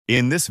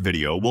In this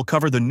video, we'll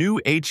cover the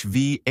new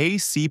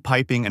HVAC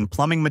piping and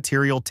plumbing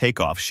material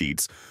takeoff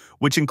sheets,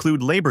 which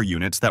include labor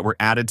units that were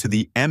added to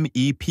the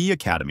MEP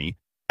Academy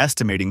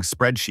estimating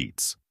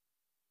spreadsheets.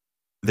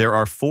 There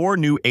are 4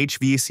 new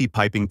HVAC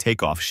piping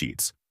takeoff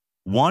sheets,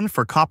 one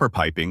for copper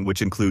piping,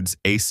 which includes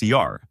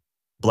ACR,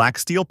 black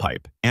steel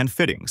pipe and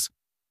fittings,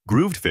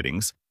 grooved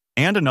fittings,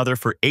 and another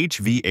for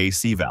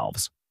HVAC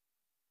valves.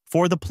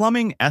 For the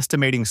plumbing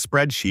estimating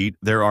spreadsheet,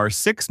 there are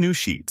 6 new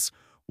sheets,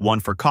 one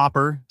for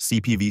copper,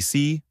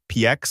 CPVC,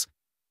 PX,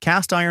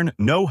 cast iron,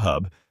 no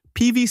hub,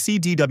 PVC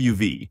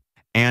DWV,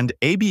 and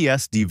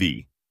ABS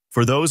DV.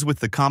 For those with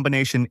the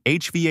combination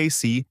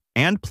HVAC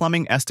and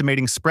plumbing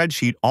estimating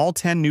spreadsheet, all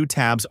 10 new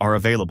tabs are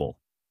available.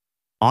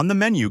 On the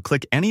menu,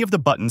 click any of the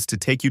buttons to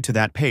take you to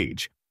that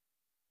page.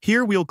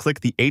 Here we'll click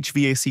the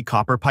HVAC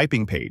copper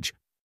piping page.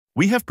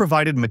 We have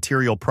provided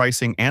material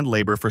pricing and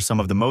labor for some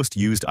of the most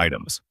used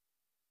items.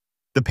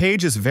 The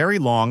page is very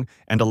long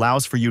and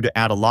allows for you to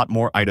add a lot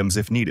more items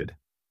if needed.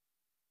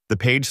 The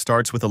page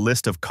starts with a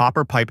list of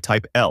copper pipe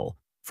type L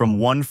from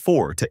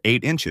 1/4 to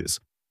 8 inches,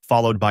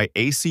 followed by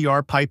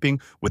ACR piping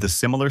with a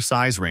similar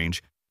size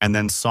range, and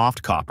then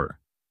soft copper.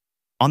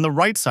 On the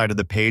right side of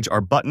the page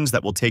are buttons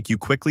that will take you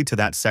quickly to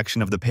that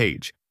section of the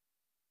page.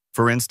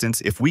 For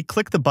instance, if we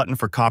click the button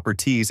for copper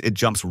Ts, it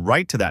jumps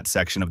right to that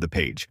section of the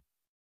page.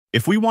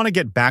 If we want to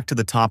get back to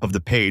the top of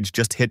the page,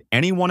 just hit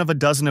any one of a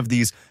dozen of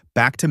these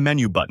back to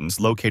menu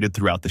buttons located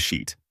throughout the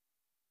sheet.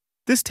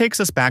 This takes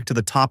us back to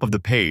the top of the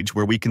page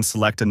where we can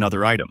select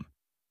another item.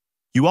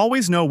 You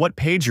always know what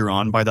page you're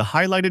on by the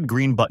highlighted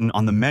green button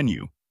on the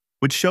menu,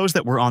 which shows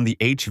that we're on the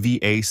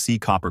HVAC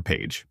copper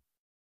page.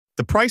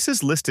 The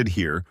prices listed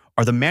here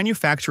are the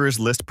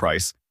manufacturer's list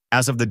price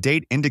as of the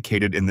date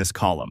indicated in this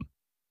column.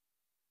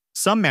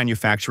 Some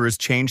manufacturers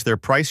change their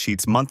price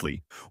sheets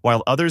monthly,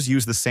 while others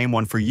use the same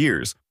one for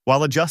years,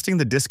 while adjusting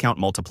the discount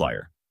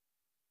multiplier.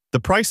 The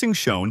pricing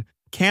shown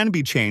can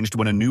be changed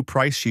when a new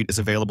price sheet is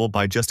available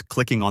by just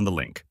clicking on the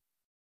link.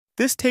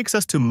 This takes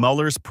us to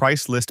Mueller's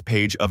price list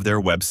page of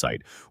their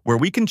website, where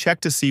we can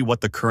check to see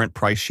what the current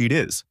price sheet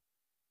is.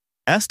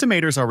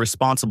 Estimators are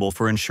responsible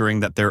for ensuring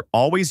that they're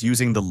always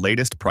using the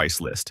latest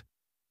price list.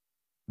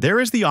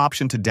 There is the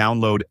option to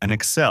download an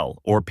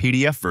Excel or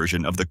PDF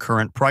version of the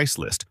current price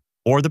list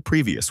or the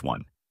previous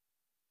one.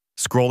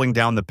 Scrolling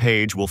down the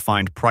page, we'll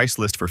find price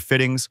list for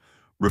fittings,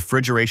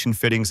 refrigeration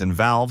fittings and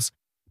valves,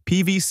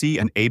 PVC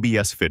and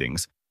ABS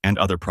fittings, and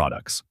other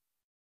products.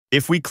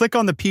 If we click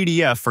on the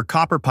PDF for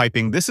copper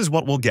piping, this is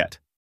what we'll get.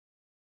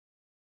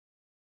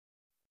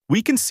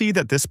 We can see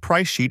that this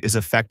price sheet is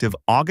effective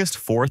August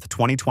 4th,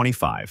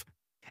 2025,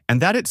 and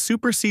that it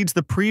supersedes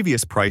the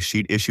previous price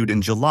sheet issued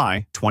in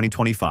July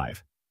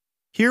 2025.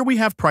 Here we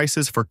have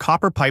prices for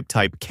copper pipe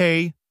type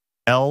K,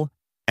 L,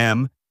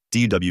 M,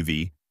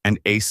 DWV, and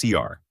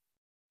ACR.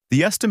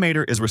 The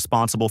estimator is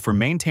responsible for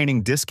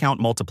maintaining discount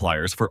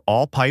multipliers for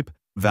all pipe,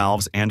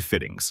 valves, and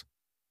fittings.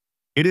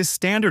 It is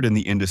standard in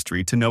the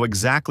industry to know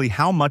exactly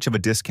how much of a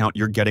discount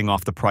you're getting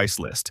off the price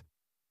list.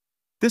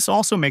 This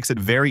also makes it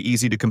very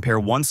easy to compare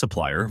one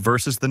supplier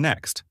versus the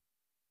next.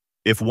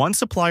 If one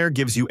supplier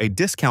gives you a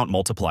discount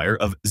multiplier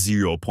of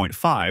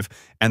 0.5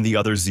 and the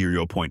other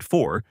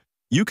 0.4,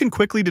 you can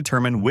quickly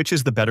determine which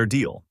is the better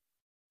deal.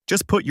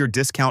 Just put your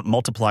discount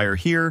multiplier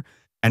here,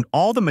 and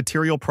all the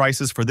material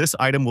prices for this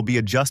item will be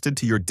adjusted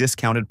to your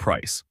discounted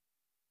price.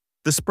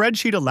 The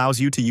spreadsheet allows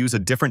you to use a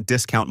different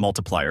discount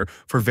multiplier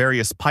for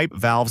various pipe,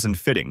 valves, and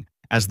fitting,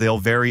 as they'll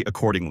vary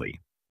accordingly.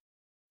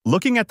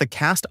 Looking at the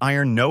cast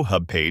iron no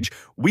hub page,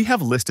 we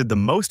have listed the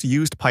most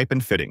used pipe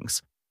and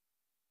fittings.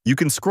 You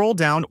can scroll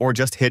down or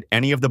just hit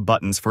any of the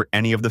buttons for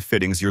any of the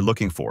fittings you're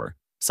looking for,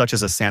 such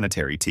as a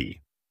sanitary tee.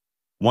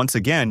 Once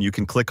again, you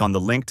can click on the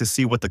link to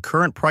see what the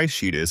current price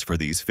sheet is for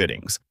these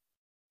fittings.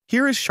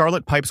 Here is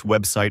Charlotte Pipe's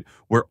website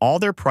where all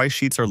their price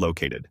sheets are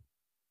located.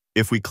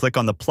 If we click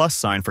on the plus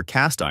sign for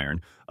cast iron,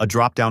 a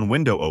drop-down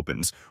window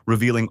opens,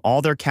 revealing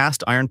all their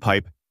cast iron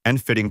pipe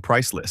and fitting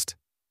price list.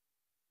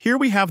 Here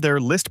we have their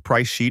list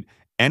price sheet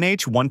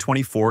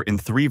NH124 in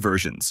 3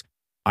 versions,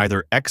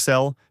 either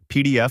Excel,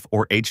 PDF,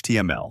 or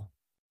HTML.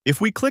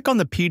 If we click on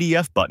the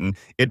PDF button,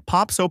 it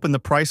pops open the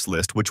price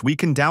list, which we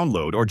can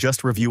download or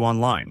just review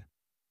online.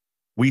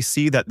 We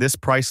see that this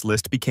price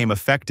list became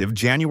effective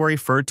January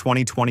 1st,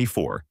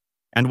 2024,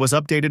 and was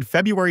updated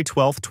February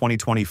 12th,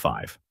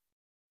 2025.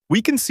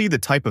 We can see the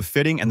type of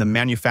fitting and the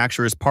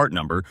manufacturer's part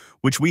number,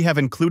 which we have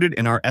included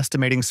in our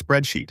estimating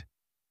spreadsheet.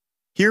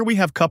 Here we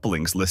have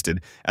couplings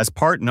listed as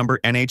part number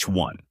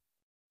NH1.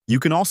 You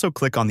can also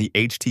click on the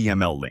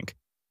HTML link,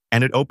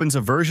 and it opens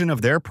a version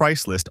of their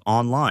price list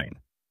online.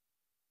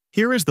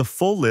 Here is the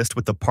full list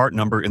with the part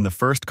number in the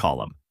first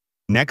column.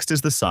 Next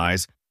is the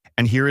size,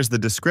 and here is the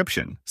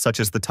description, such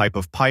as the type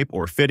of pipe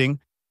or fitting,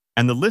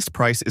 and the list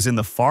price is in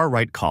the far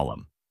right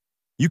column.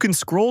 You can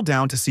scroll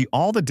down to see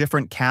all the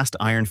different cast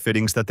iron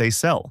fittings that they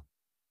sell.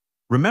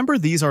 Remember,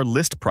 these are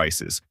list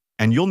prices,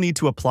 and you'll need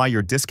to apply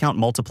your discount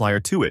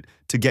multiplier to it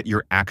to get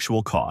your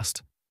actual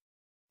cost.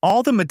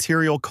 All the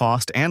material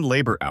cost and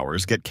labor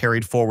hours get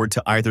carried forward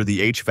to either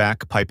the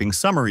HVAC piping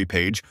summary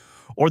page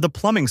or the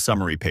plumbing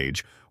summary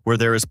page, where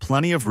there is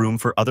plenty of room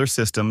for other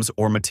systems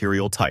or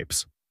material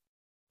types.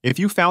 If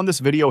you found this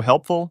video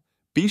helpful,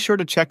 be sure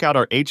to check out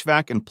our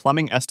HVAC and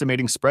plumbing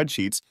estimating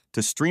spreadsheets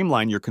to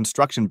streamline your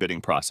construction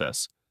bidding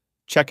process.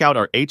 Check out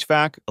our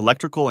HVAC,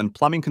 electrical, and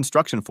plumbing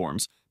construction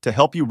forms to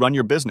help you run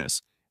your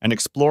business, and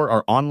explore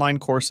our online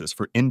courses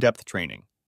for in-depth training.